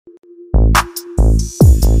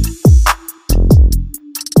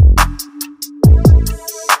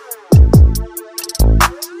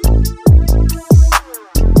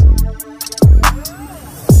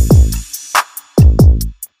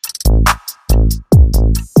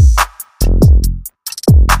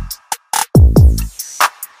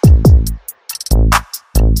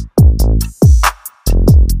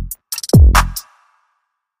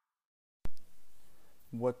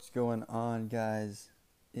What's going on, guys?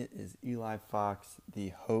 It is Eli Fox,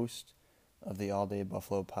 the host of the All Day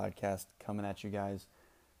Buffalo podcast, coming at you guys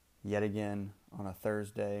yet again on a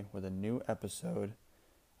Thursday with a new episode.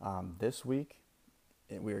 This week,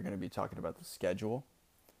 we are going to be talking about the schedule.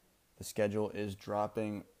 The schedule is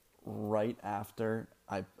dropping right after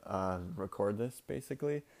I record this,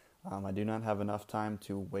 basically. I do not have enough time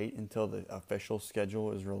to wait until the official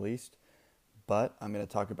schedule is released, but I'm going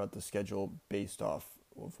to talk about the schedule based off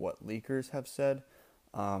of what leakers have said.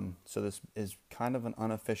 So this is kind of an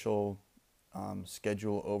unofficial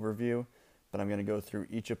schedule overview, but I'm going to go through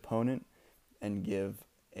each opponent and give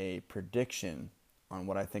a prediction on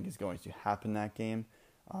what I think is going to happen that game.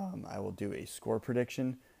 I will do a score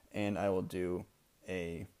prediction, and I will do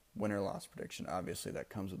a win-or-loss prediction. Obviously, that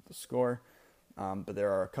comes with the score. But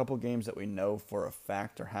there are a couple games that we know for a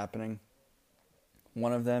fact are happening.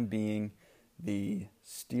 One of them being the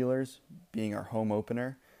Steelers being our home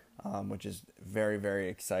opener, which is very, very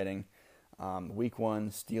exciting. Week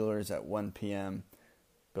 1, Steelers at 1 p.m.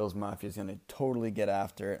 Bills Mafia is going to totally get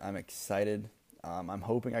after it. I'm excited. I'm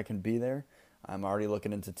hoping I can be there. I'm already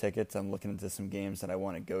looking into tickets. I'm looking into some games that I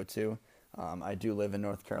want to go to. I do live in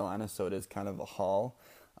North Carolina, so it is kind of a haul.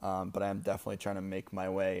 But I am definitely trying to make my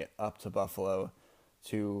way up to Buffalo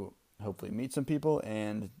to hopefully meet some people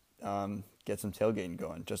and get some tailgating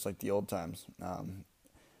going, just like the old times.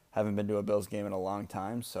 Haven't been to a Bills game in a long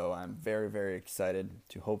time, so I'm very, very excited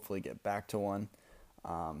to hopefully get back to one.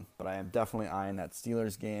 But I am definitely eyeing that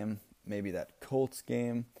Steelers game, maybe that Colts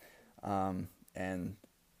game, and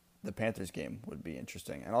the Panthers game would be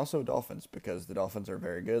interesting. And also Dolphins, because the Dolphins are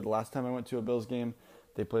very good. Last time I went to a Bills game,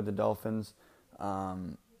 they played the Dolphins,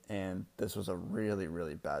 and this was a really,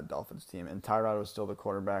 really bad Dolphins team. And Tyrod was still the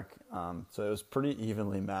quarterback, so it was pretty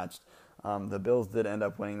evenly matched. The Bills did end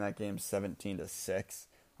up winning that game 17-6.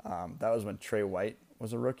 That was when Trey White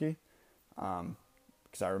was a rookie,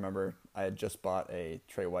 because I remember I had just bought a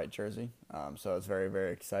Trey White jersey, so it was very,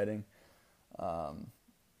 very exciting.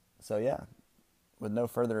 So yeah, with no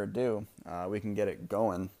further ado, we can get it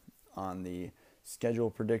going on the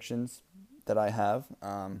schedule predictions that I have.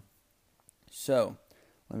 So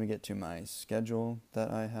let me get to my schedule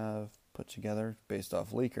that I have put together based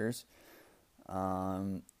off leakers.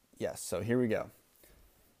 Yes, so here we go.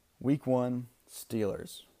 Week 1,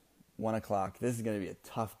 Steelers, 1 o'clock. This is going to be a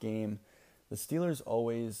tough game. The Steelers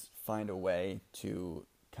always find a way to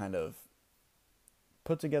kind of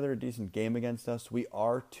put together a decent game against us. We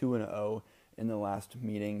are 2-0 in the last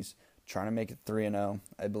meetings, trying to make it 3-0.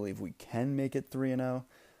 I believe we can make it 3-0.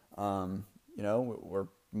 We're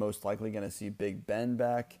most likely going to see Big Ben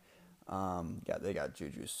back. They got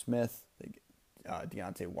Juju Smith,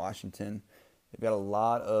 Deontay Washington. They've got a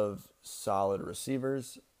lot of solid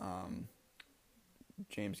receivers.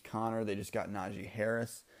 James Conner. They just got Najee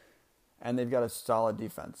Harris. And they've got a solid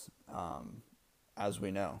defense, as we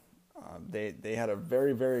know. They had a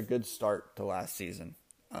very, very good start to last season,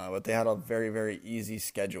 but they had a very, very easy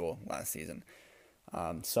schedule last season.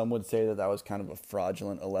 Some would say that was kind of a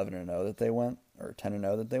fraudulent 11-0 that they went, or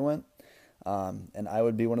 10-0 that they went. And I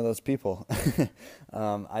would be one of those people.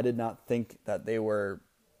 I did not think that they were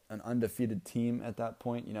an undefeated team at that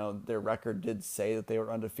point. Their record did say that they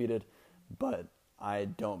were undefeated, but I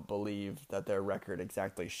don't believe that their record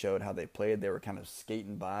exactly showed how they played. They were kind of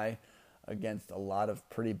skating by against a lot of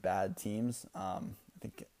pretty bad teams. I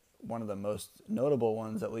think one of the most notable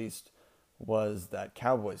ones, at least, was that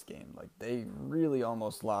Cowboys game. Like, they really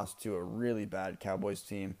almost lost to a really bad Cowboys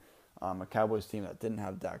team, a Cowboys team that didn't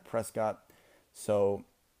have Dak Prescott. So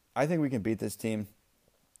I think we can beat this team.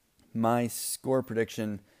 My score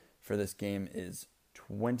prediction for this game is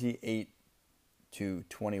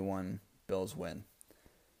 28-21 Bills win.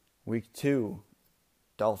 Week 2,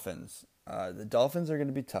 Dolphins. The Dolphins are going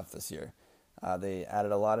to be tough this year. They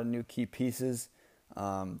added a lot of new key pieces.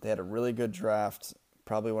 They had a really good draft,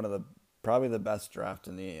 probably the best draft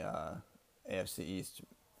in the AFC East,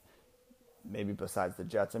 maybe besides the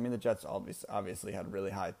Jets. I mean, the Jets obviously had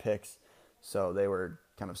really high picks, so they were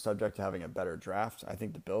kind of subject to having a better draft. I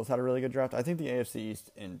think the Bills had a really good draft. I think the AFC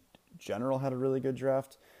East in general had a really good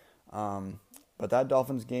draft. But that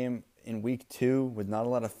Dolphins game in week 2, with not a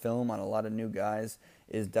lot of film on a lot of new guys,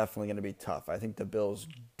 is definitely going to be tough. I think the Bills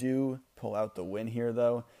do pull out the win here,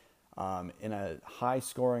 though, in a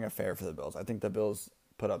high-scoring affair for the Bills. I think the Bills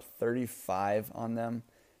put up 35 on them,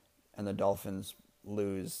 and the Dolphins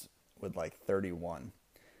lose with like 31.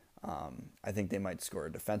 I think they might score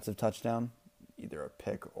a defensive touchdown, either a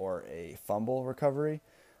pick or a fumble recovery,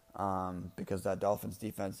 because that Dolphins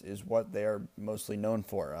defense is what they are mostly known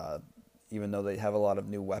for. Even though they have a lot of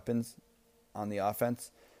new weapons on the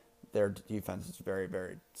offense, their defense is very,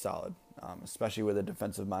 very solid, especially with a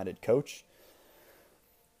defensive-minded coach.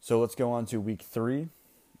 So let's go on to week 3.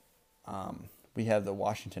 We have the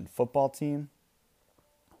Washington football team.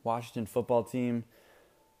 Washington football team,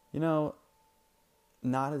 not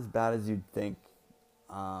as bad as you'd think.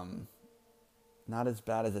 Not as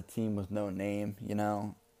bad as a team with no name,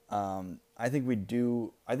 I think we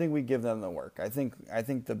give them the work. I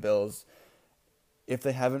think the Bills, if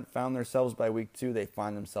they haven't found themselves by week 2, they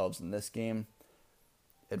find themselves in this game,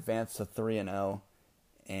 advance to 3-0,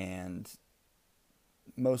 and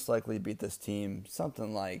most likely beat this team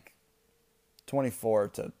something like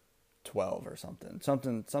 24-12 or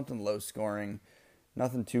something low scoring,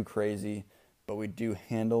 nothing too crazy, but we do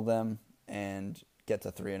handle them and get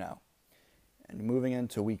to 3-0. And moving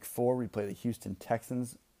into week 4, we play the Houston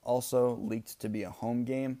Texans, also leaked to be a home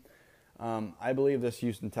game. I believe this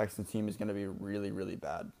Houston Texans team is going to be really, really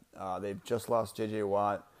bad. They've just lost J.J.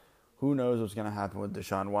 Watt. Who knows what's going to happen with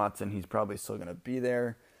Deshaun Watson? He's probably still going to be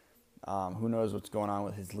there. Who knows what's going on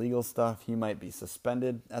with his legal stuff? He might be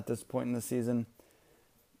suspended at this point in the season.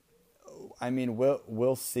 I mean,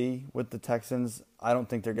 we'll see with the Texans. I don't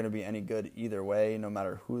think they're going to be any good either way, no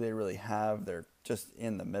matter who they really have. They're just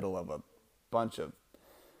in the middle of a bunch of,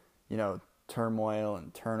 turmoil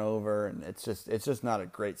and turnover, and it's just not a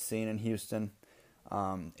great scene in Houston.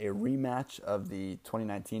 A rematch of the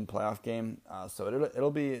 2019 playoff game, so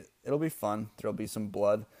it'll be fun. There'll be some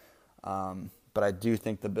blood, but I do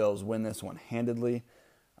think the Bills win this one handedly.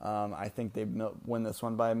 I think they win this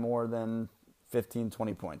one by more than 15,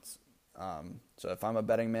 20 points. So if I'm a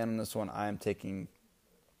betting man on this one, I am taking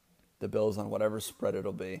the Bills on whatever spread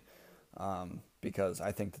it'll be, because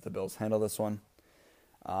I think that the Bills handle this one.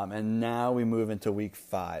 And now we move into week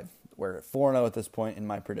 5. We're at 4-0 at this point in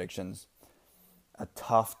my predictions. A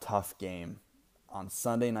tough game on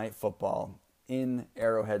Sunday Night Football in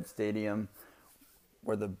Arrowhead Stadium,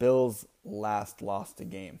 where the Bills last lost a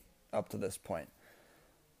game up to this point.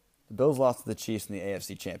 The Bills lost to the Chiefs in the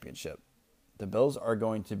AFC Championship. The Bills are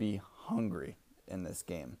going to be hungry in this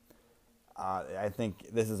game. I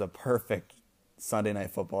think this is a perfect Sunday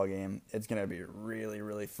Night Football game. It's going to be really,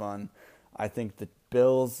 really fun. I think the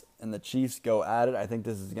Bills and the Chiefs go at it. I think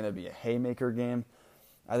this is going to be a haymaker game.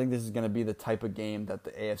 I think this is going to be the type of game that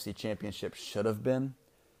the AFC Championship should have been.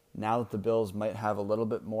 Now that the Bills might have a little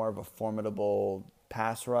bit more of a formidable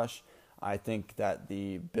pass rush, I think that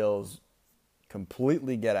the Bills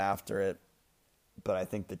completely get after it. But I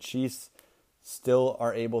think the Chiefs still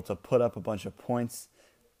are able to put up a bunch of points.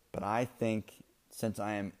 But I think, since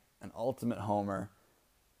I am an ultimate homer,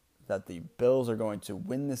 that the Bills are going to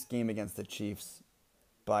win this game against the Chiefs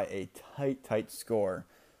by a tight score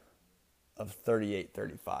of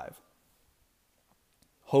 38-35.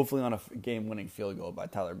 Hopefully on a game-winning field goal by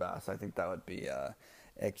Tyler Bass. I think that would be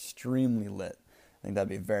extremely lit. I think that would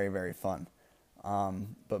be very, very fun.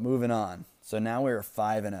 But moving on. So now we're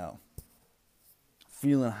 5-0.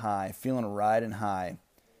 Feeling high, riding high.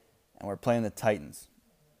 And we're playing the Titans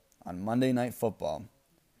on Monday Night Football.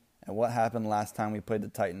 And what happened last time we played the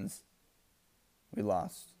Titans? We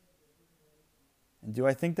lost. And do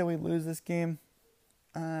I think that we lose this game?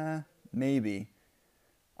 Maybe.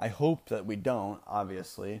 I hope that we don't,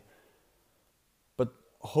 obviously. But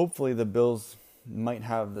hopefully the Bills might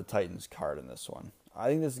have the Titans card in this one. I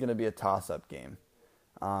think this is going to be a toss-up game.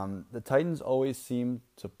 The Titans always seem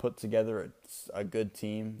to put together a good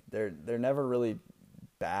team. They're never really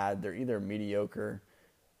bad. They're either mediocre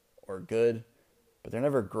or good, but they're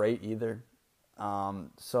never great either.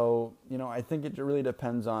 So, I think it really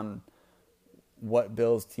depends on what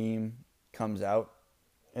Bills team comes out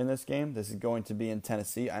in this game. This is going to be in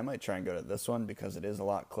Tennessee. I might try and go to this one because it is a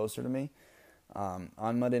lot closer to me.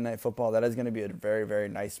 On Monday Night Football, that is going to be a very, very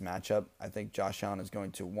nice matchup. I think Josh Allen is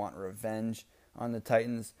going to want revenge on the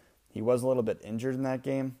Titans. He was a little bit injured in that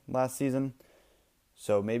game last season,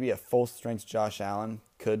 so maybe a full-strength Josh Allen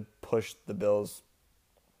could push the Bills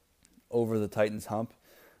over the Titans hump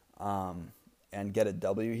and get a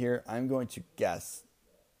W here. I'm going to guess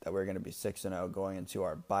that we're going to be 6-0 going into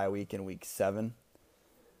our bye week in week 7.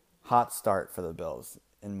 Hot start for the Bills,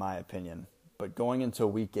 in my opinion. But going into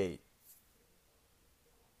week 8,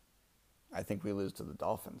 I think we lose to the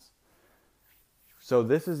Dolphins. So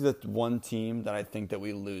this is the one team that I think that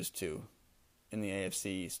we lose to in the AFC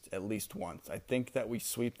East at least once. I think that we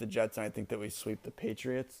sweep the Jets and I think that we sweep the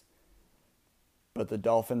Patriots. But the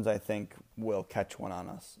Dolphins, I think, will catch one on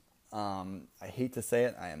us. I hate to say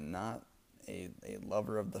it, I am not a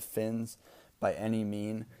lover of the Fins by any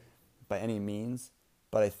means,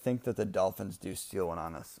 but I think that the Dolphins do steal one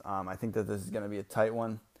on us. I think that this is going to be a tight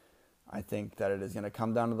one. I think that it is going to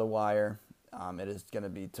come down to the wire, It is going to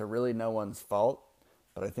be to really no one's fault,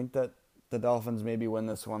 but I think that the Dolphins maybe win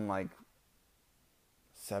this one like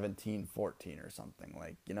 17-14 or something.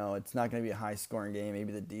 Like, it's not going to be a high-scoring game.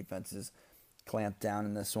 Maybe the defense is clamped down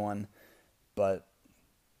in this one, but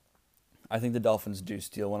I think the Dolphins do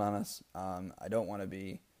steal one on us. I don't want to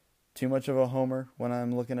be too much of a homer when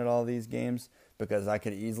I'm looking at all these games because I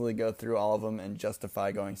could easily go through all of them and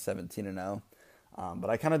justify going 17-0. But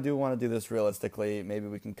I kind of do want to do this realistically. Maybe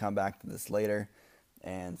we can come back to this later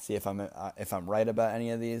and see if I'm right about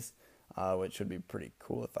any of these, which would be pretty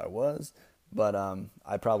cool if I was. But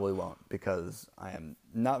I probably won't because I am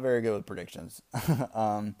not very good with predictions.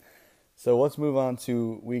 So let's move on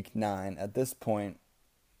to Week 9. At this point,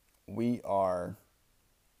 we are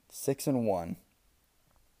 6-1.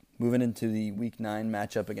 Moving into the Week 9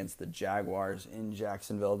 matchup against the Jaguars in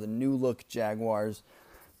Jacksonville. The new-look Jaguars.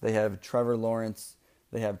 They have Trevor Lawrence.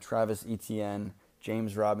 They have Travis Etienne,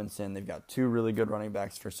 James Robinson. They've got 2 really good running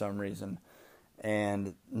backs for some reason.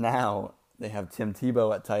 And now they have Tim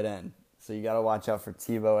Tebow at tight end. So you got to watch out for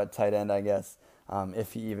Tebow at tight end, I guess,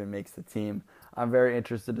 if he even makes the team. I'm very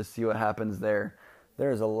interested to see what happens there.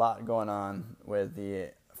 There's a lot going on with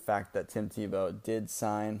the fact that Tim Tebow did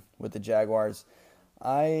sign with the Jaguars.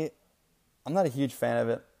 I'm not a huge fan of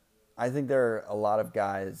it. I think there are a lot of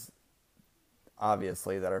guys,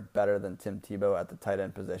 obviously, that are better than Tim Tebow at the tight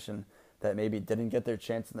end position that maybe didn't get their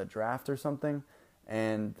chance in the draft or something.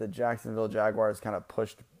 And the Jacksonville Jaguars kind of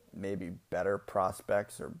pushed maybe better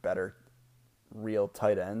prospects or better real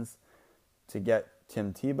tight ends to get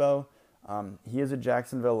Tim Tebow. He is a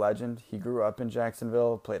Jacksonville legend. He grew up in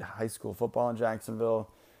Jacksonville, played high school football in Jacksonville,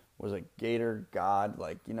 was a Gator god.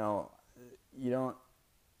 You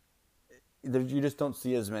just don't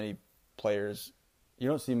see as many players. You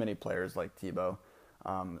don't see many players like Tebow,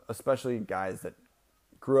 especially guys that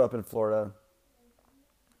grew up in Florida,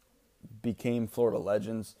 became Florida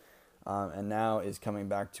legends, and now is coming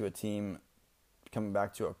back to a team, coming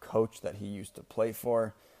back to a coach that he used to play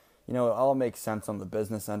for. It all makes sense on the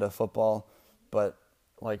business end of football, but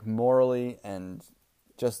like morally and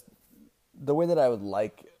just the way that I would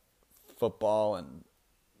like football and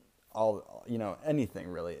all, anything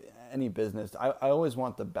really, any business, I always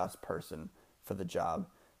want the best person for the job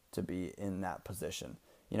to be in that position.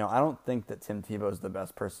 I don't think that Tim Tebow is the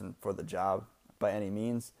best person for the job by any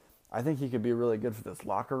means. I think he could be really good for this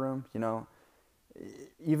locker room.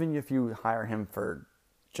 Even if you hire him for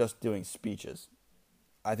just doing speeches,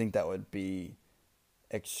 I think that would be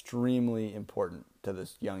extremely important to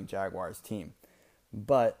this young Jaguars team.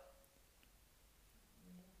 But,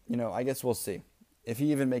 I guess we'll see. If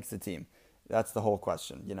he even makes the team, that's the whole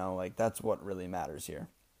question. That's what really matters here.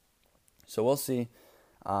 So we'll see.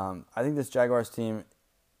 I think this Jaguars team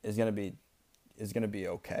is going to be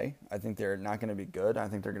okay. I think they're not going to be good. I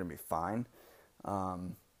think they're going to be fine.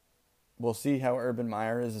 We'll see how Urban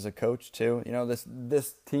Meyer is as a coach too.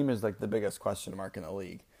 This team is like the biggest question mark in the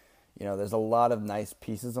league. There's a lot of nice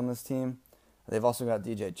pieces on this team. They've also got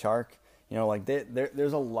DJ Chark.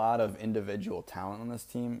 There's a lot of individual talent on this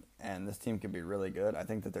team, and this team could be really good. I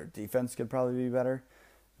think that their defense could probably be better,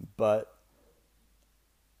 but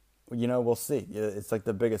we'll see. It's like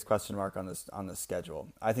the biggest question mark on this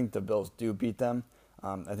schedule. I think the Bills do beat them.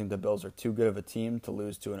 I think the Bills are too good of a team to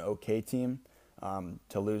lose to an okay team,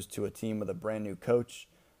 to lose to a team with a brand new coach,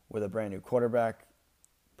 with a brand new quarterback,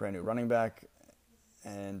 brand new running back,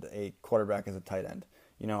 and a quarterback as a tight end.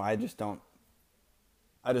 I just don't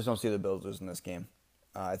see the Bills losing this game.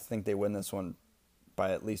 I think they win this one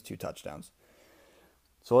by at least 2 touchdowns.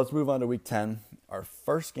 So let's move on to Week 10. Our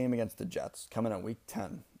first game against the Jets coming at Week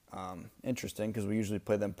 10. Interesting because we usually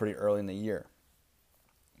play them pretty early in the year.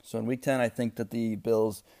 So in Week 10, I think that the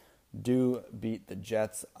Bills do beat the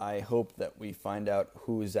Jets. I hope that we find out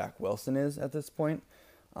who Zach Wilson is at this point.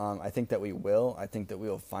 I think that we will. I think that we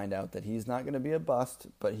will find out that he's not going to be a bust,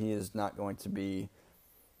 but he is not going to be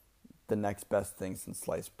the next best thing since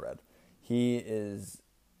sliced bread. He is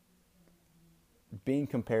being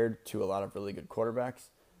compared to a lot of really good quarterbacks.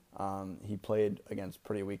 He played against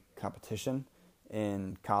pretty weak competition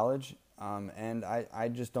in college, and I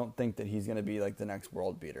just don't think that he's going to be like the next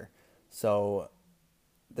world beater. So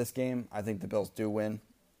this game, I think the Bills do win.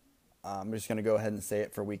 I'm just going to go ahead and say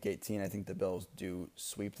it for Week 18. I think the Bills do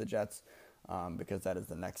sweep the Jets because that is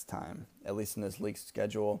the next time, at least in this league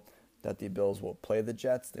schedule, that the Bills will play the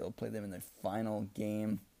Jets. They will play them in the final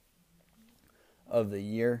game of the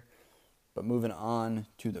year. But moving on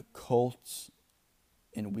to the Colts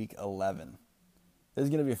in Week 11. This is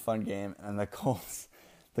going to be a fun game, and the Colts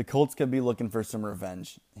could be looking for some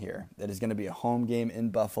revenge here. It is going to be a home game in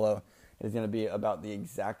Buffalo. It is going to be about the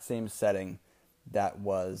exact same setting that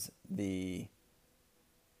was the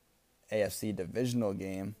AFC divisional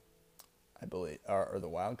game, I believe, or the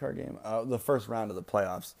wild card game, the first round of the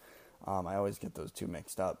playoffs. I always get those two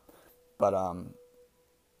mixed up. But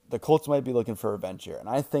the Colts might be looking for revenge here. And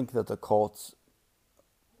I think that the Colts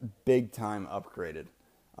big time upgraded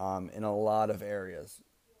in a lot of areas.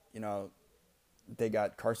 They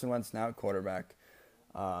got Carson Wentz now at quarterback.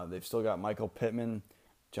 They've still got Michael Pittman.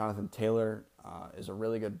 Jonathan Taylor is a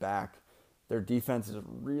really good back. Their defense is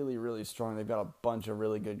really, really strong. They've got a bunch of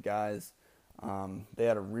really good guys. They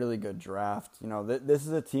had a really good draft. This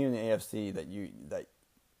is a team in the AFC that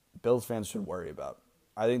Bills fans should worry about.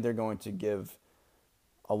 I think they're going to give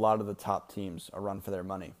a lot of the top teams a run for their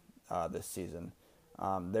money this season.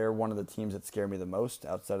 They're one of the teams that scare me the most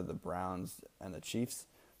outside of the Browns and the Chiefs.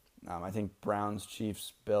 I think Browns,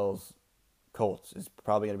 Chiefs, Bills, Colts is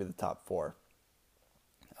probably going to be the top four.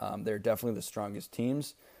 They're definitely the strongest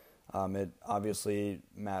teams. It obviously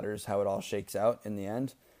matters how it all shakes out in the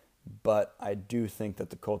end, but I do think that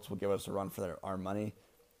the Colts will give us a run for our money,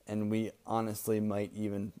 and we honestly might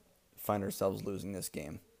even find ourselves losing this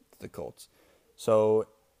game to the Colts. So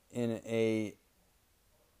it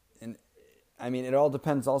all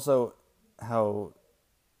depends also how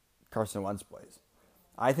Carson Wentz plays.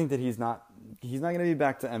 I think that he's not going to be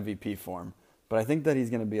back to MVP form, but I think that he's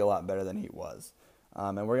going to be a lot better than he was.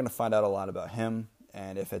 And we're going to find out a lot about him,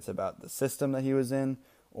 and if it's about the system that he was in,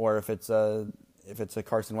 or if it's a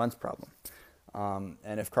Carson Wentz problem.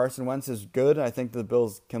 And if Carson Wentz is good, I think the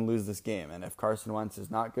Bills can lose this game. And if Carson Wentz is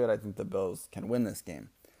not good, I think the Bills can win this game.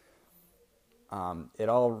 It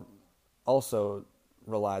all also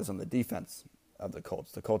relies on the defense of the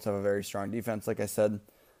Colts. The Colts have a very strong defense, like I said.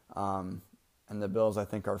 And the Bills, I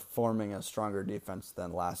think, are forming a stronger defense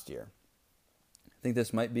than last year. I think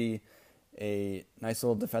this might be a nice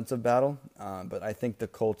little defensive battle, but I think the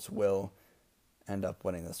Colts will end up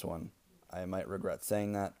winning this one. I might regret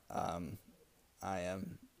saying that. I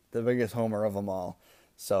am the biggest homer of them all.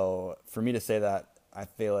 So for me to say that, I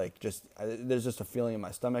feel like there's just a feeling in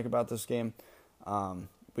my stomach about this game.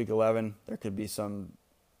 Week 11, there could be some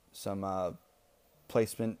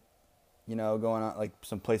placement, going on, like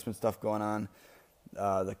some placement stuff going on.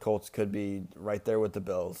 The Colts could be right there with the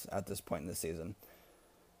Bills at this point in the season.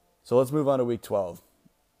 So let's move on to Week 12.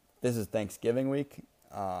 This is Thanksgiving week,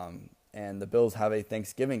 and the Bills have a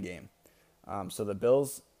Thanksgiving game. So the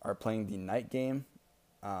Bills are playing the night game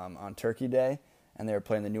on Turkey Day, and they're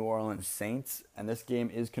playing the New Orleans Saints, and this game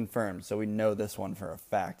is confirmed, so we know this one for a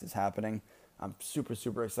fact is happening. I'm super,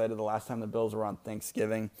 super excited. The last time the Bills were on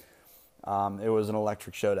Thanksgiving, it was an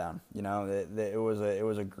electric showdown. It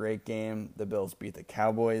was a great game. The Bills beat the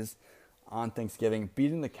Cowboys on Thanksgiving.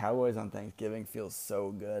 Beating the Cowboys on Thanksgiving feels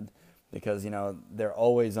so good because, they're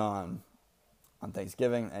always on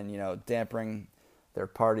Thanksgiving, and, dampering their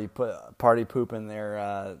party pooping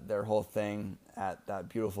their whole thing at that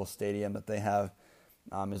beautiful stadium that they have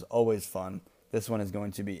is always fun. This one is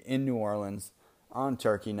going to be in New Orleans on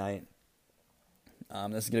Turkey night.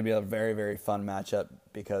 This is going to be a very, very fun matchup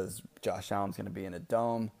because Josh Allen's going to be in a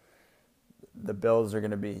dome. The Bills are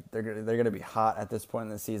going to be they're going to be hot at this point in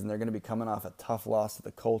the season. They're going to be coming off a tough loss to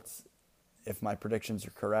the Colts, if my predictions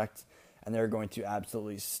are correct, and they're going to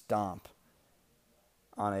absolutely stomp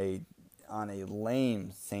on a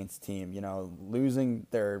lame Saints team. Losing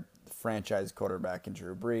their franchise quarterback in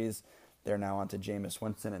Drew Brees. They're now on to Jameis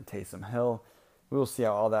Winston and Taysom Hill. We will see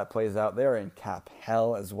how all that plays out. They're in cap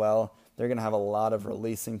hell as well. They're going to have a lot of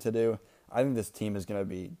releasing to do. I think this team is going to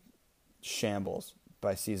be shambles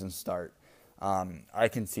by season start. I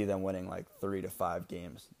can see them winning like 3 to 5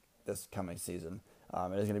 games this coming season.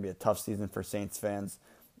 It is going to be a tough season for Saints fans,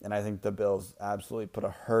 and I think the Bills absolutely put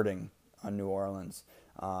a hurting on New Orleans.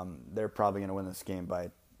 They're probably going to win this game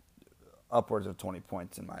by upwards of 20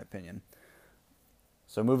 points, in my opinion.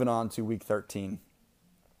 So moving on to Week 13.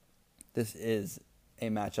 This is a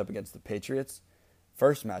matchup against the Patriots.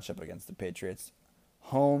 First matchup against the Patriots.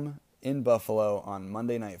 Home in Buffalo on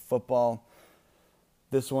Monday Night Football.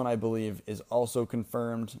 This one, I believe, is also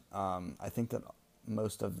confirmed. I think that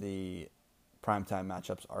most of the primetime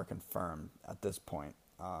matchups are confirmed at this point.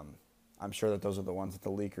 I'm sure that those are the ones that the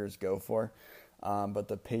leakers go for. But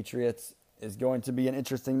the Patriots is going to be an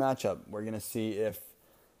interesting matchup. We're going to see if,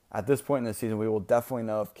 at this point in the season, we will definitely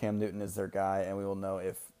know if Cam Newton is their guy, and we will know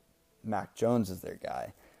if Mac Jones is their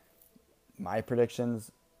guy. My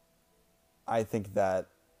predictions, I think that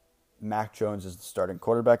Mac Jones is the starting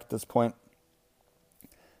quarterback at this point.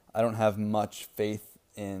 I don't have much faith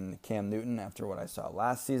in Cam Newton after what I saw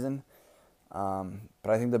last season, but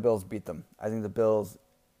I think the Bills beat them. I think the Bills,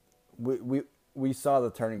 we saw the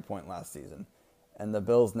turning point last season, and the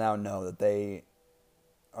Bills now know that they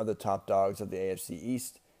are the top dogs of the AFC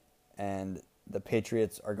East, and the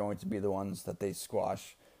Patriots are going to be the ones that they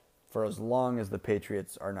squash for as long as the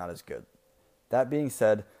Patriots are not as good. That being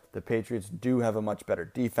said, the Patriots do have a much better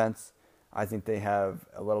defense. I think they have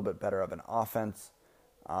a little bit better of an offense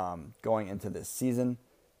going into this season.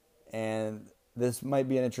 And this might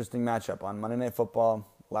be an interesting matchup on Monday Night Football.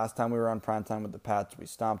 Last time we were on primetime with the Pats, we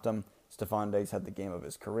stomped them. Stephon Diggs had the game of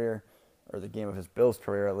his career, or the game of his Bills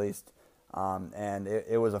career at least. And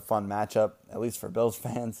it was a fun matchup, at least for Bills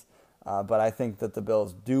fans. But I think that the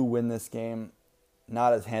Bills do win this game,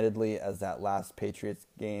 not as handedly as that last Patriots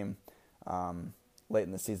game late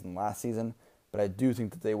in the season last season. But I do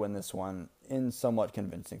think that they win this one in somewhat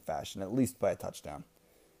convincing fashion, at least by a touchdown.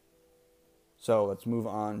 So let's move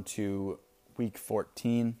on to Week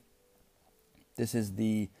 14. This is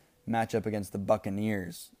the matchup against the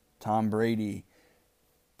Buccaneers. Tom Brady's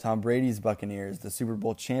Buccaneers, the Super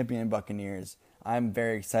Bowl champion Buccaneers. I'm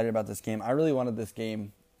very excited about this game. I really wanted this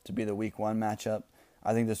game to be the Week 1 matchup.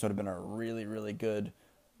 I think this would have been a really, really good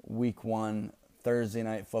Week 1 Thursday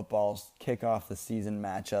Night Football kick-off the season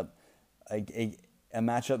matchup. A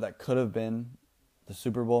matchup that could have been the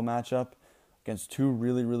Super Bowl matchup against two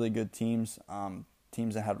really, really good teams,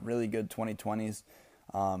 teams that had really good 2020s.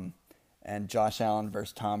 And Josh Allen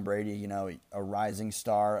versus Tom Brady, a rising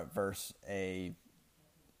star versus a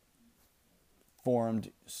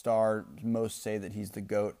formed star. Most say that he's the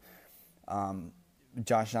GOAT.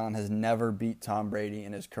 Josh Allen has never beat Tom Brady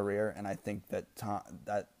in his career, and I think that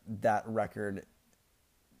that record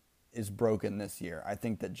is broken this year. I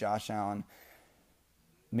think that Josh Allen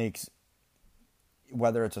makes,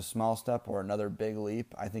 whether it's a small step or another big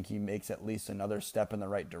leap, I think he makes at least another step in the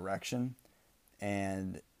right direction.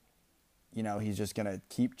 And, he's just going to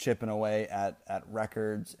keep chipping away at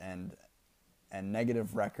records and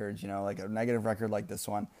negative records. Like a negative record like this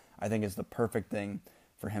one, I think is the perfect thing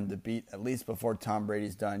for him to beat. At least before Tom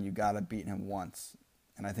Brady's done, you got to beat him once.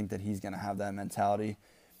 And I think that he's going to have that mentality.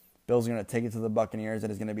 Bills are going to take it to the Buccaneers.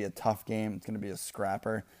 It is going to be a tough game. It's going to be a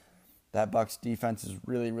scrapper. That Bucs defense is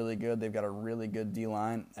really, really good. They've got a really good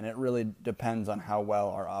D-line, and it really depends on how well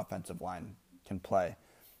our offensive line can play.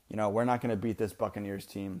 We're not going to beat this Buccaneers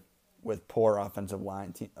team with poor offensive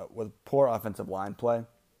line play.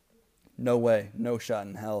 No way, no shot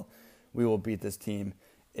in hell we will beat this team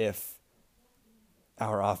if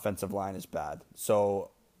our offensive line is bad.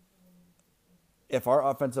 So if our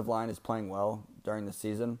offensive line is playing well during the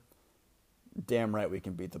season, damn right we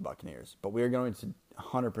can beat the Buccaneers. But we are going to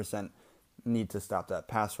 100% need to stop that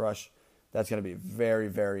pass rush. That's going to be very,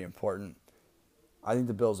 very important. I think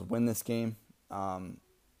the Bills win this game.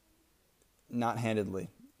 Not handedly,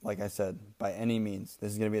 like I said, by any means.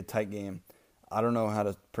 This is going to be a tight game. I don't know how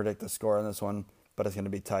to predict the score on this one, but it's going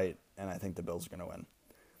to be tight, and I think the Bills are going to win.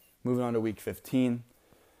 Moving on to Week 15,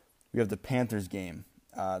 we have the Panthers game.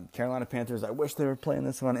 Carolina Panthers, I wish they were playing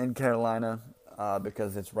this one in Carolina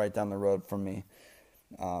because it's right down the road from me,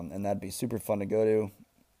 and that'd be super fun to go to.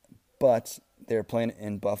 But they're playing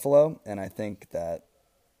in Buffalo, and I think that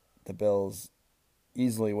the Bills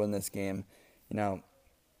easily win this game.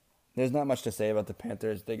 There's not much to say about the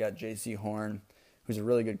Panthers. They got J.C. Horn, who's a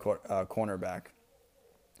really good cornerback.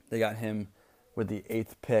 They got him with the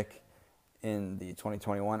 8th pick in the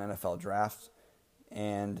 2021 NFL Draft,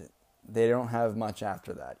 and they don't have much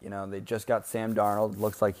after that. They just got Sam Darnold.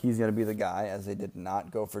 Looks like he's going to be the guy, as they did not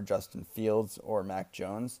go for Justin Fields or Mac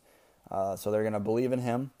Jones. So they're going to believe in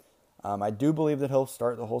him. I do believe that he'll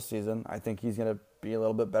start the whole season. I think he's going to be a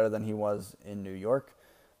little bit better than he was in New York.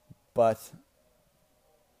 But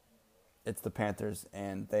it's the Panthers,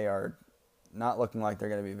 and they are not looking like they're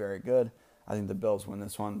going to be very good. I think the Bills win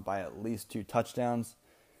this one by at least 2 touchdowns.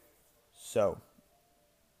 So,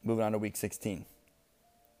 moving on to Week 16.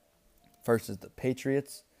 First is the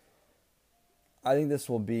Patriots. I think this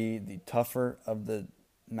will be the tougher of the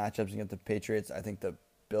matchups against the Patriots. I think the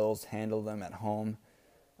Bills handle them at home.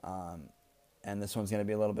 And this one's going to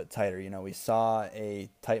be a little bit tighter. We saw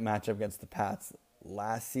a tight matchup against the Pats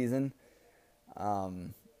last season,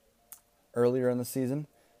 earlier in the season,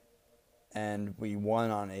 and we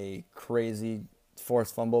won on a crazy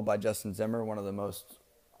forced fumble by Justin Zimmer, one of the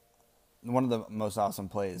most awesome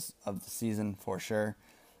plays of the season for sure.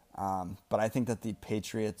 But I think that the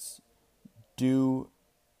Patriots do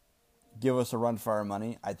give us a run for our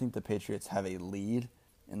money. I think the Patriots have a lead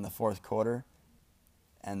in the fourth quarter,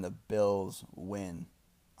 and the Bills win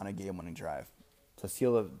on a game-winning drive to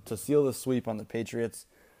seal the sweep on the Patriots.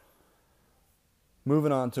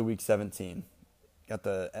 Moving on to Week 17, got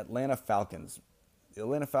the Atlanta Falcons. The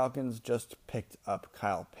Atlanta Falcons just picked up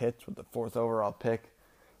Kyle Pitts with the 4th overall pick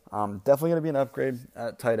Definitely going to be an upgrade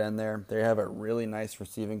at tight end there. They have a really nice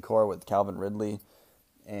receiving core with Calvin Ridley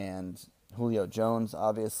and Julio Jones,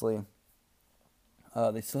 obviously.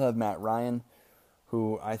 They still have Matt Ryan,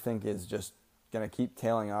 who I think is just going to keep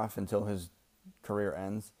tailing off until his career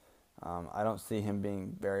ends. I don't see him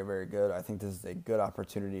being very, very good. I think this is a good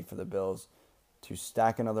opportunity for the Bills to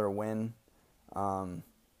stack another win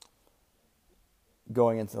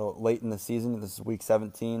going into late in the season. This is week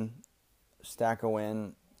 17. Stack a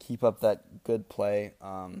win, keep up that good play,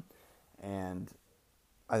 and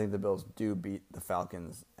I think the Bills do beat the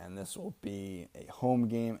Falcons, and this will be a home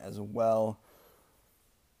game as well.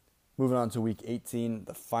 Moving on to week 18,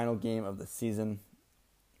 the final game of the season.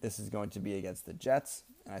 This is going to be against the Jets,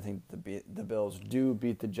 and I think the Bills do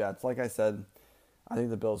beat the Jets. Like I said, I think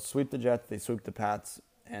the Bills sweep the Jets, they sweep the Pats,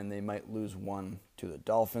 and they might lose one to the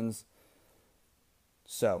Dolphins.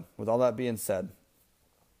 So, with all that being said,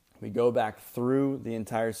 we go back through the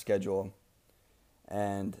entire schedule,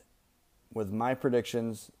 and with my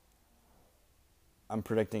predictions, I'm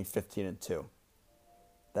predicting 15-2.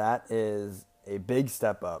 That is a big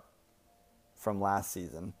step up from last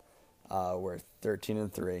season. We're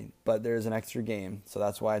 13-3, but there's an extra game, so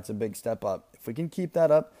that's why it's a big step up. If we can keep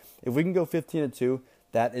that up, if we can go 15-2,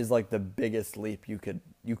 that is like the biggest leap you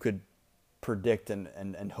could predict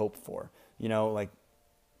and hope for. You know, like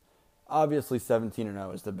obviously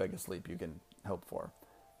 17-0 is the biggest leap you can hope for,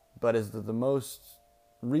 but is it the most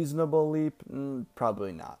reasonable leap?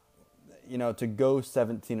 Probably not. You know, to go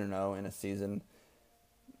 17-0 in a season,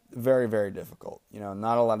 very, very difficult. You know,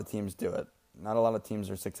 not a lot of teams do it. Not a lot of teams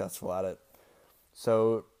are successful at it.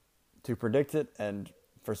 So to predict it, and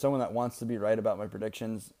for someone that wants to be right about my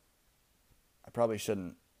predictions, I probably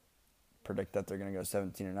shouldn't predict that they're going to go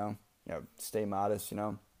 17-0. You know, stay modest, you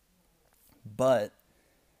know. But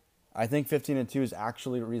I think 15-2 is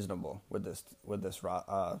actually reasonable with this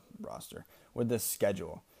roster, with this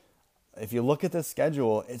schedule. If you look at this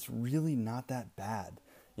schedule, it's really not that bad.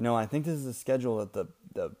 You know, I think this is a schedule that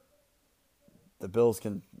the Bills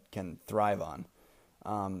can thrive on.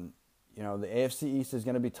 You know, the AFC East is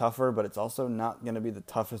going to be tougher, but it's also not going to be the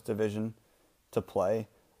toughest division to play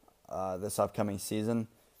this upcoming season.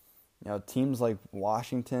 You know, teams like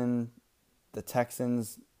Washington, the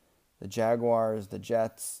Texans, the Jaguars, the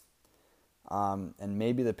Jets, and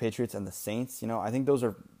maybe the Patriots and the Saints. You know, I think those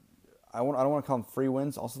are. I don't want to call them free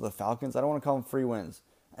wins. Also, the Falcons. I don't want to call them free wins.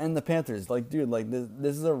 And the Panthers. Like, dude, like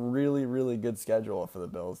this is a really, really good schedule for the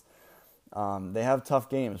Bills. They have tough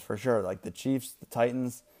games for sure, like the Chiefs, the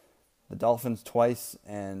Titans, the Dolphins twice,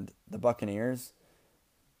 and the Buccaneers.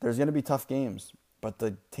 There's going to be tough games, but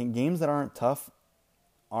the games that aren't tough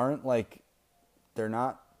aren't like, they're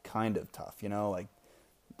not kind of tough, you know, like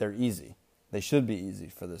they're easy. They should be easy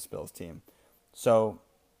for this Bills team. So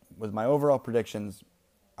with my overall predictions,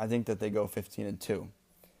 I think that they go 15-2.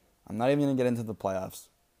 I'm not even going to get into the playoffs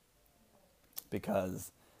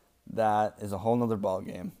because that is a whole nother ball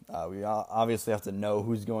game. We obviously have to know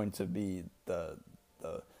who's going to be the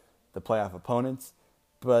playoff opponents.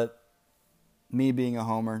 But me being a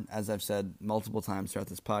homer, as I've said multiple times throughout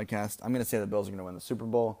this podcast, I'm going to say the Bills are going to win the Super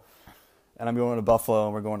Bowl, and I'm going to Buffalo,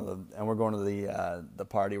 and we're going to the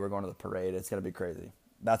party. We're going to the parade. It's going to be crazy.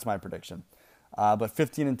 That's my prediction. But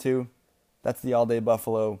 15-2, that's the All Day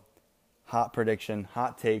Buffalo hot prediction,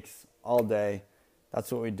 hot takes all day.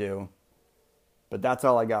 That's what we do. But that's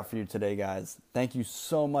all I got for you today, guys. Thank you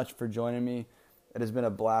so much for joining me. It has been a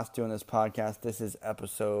blast doing this podcast. This is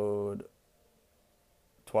episode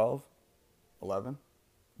 12, 11,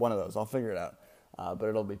 one of those. I'll figure it out, but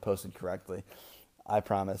it'll be posted correctly, I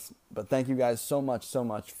promise. But thank you guys so much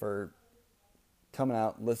for coming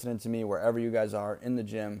out, listening to me wherever you guys are, in the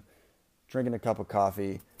gym, drinking a cup of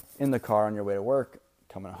coffee, in the car on your way to work,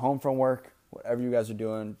 coming home from work, whatever you guys are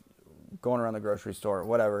doing, going around the grocery store,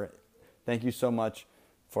 whatever. Thank you so much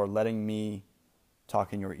for letting me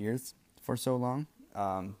talk in your ears for so long.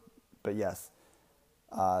 But yes,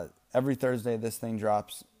 every Thursday this thing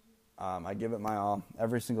drops. I give it my all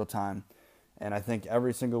every single time. And I think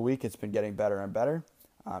every single week it's been getting better and better.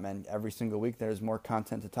 And every single week there's more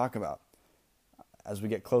content to talk about. As we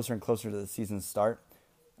get closer and closer to the season's start,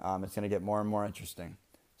 it's going to get more and more interesting.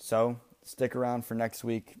 So stick around for next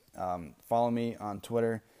week. Follow me on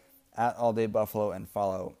Twitter @AllDayBuffalo and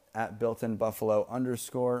follow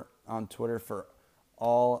 @BuiltinBuffalo_ on Twitter for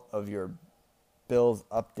all of your Bills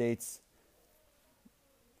updates.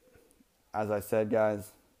 As I said,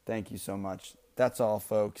 guys, thank you so much. That's all,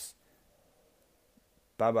 folks.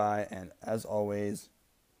 Bye-bye, and as always,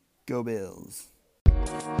 go Bills.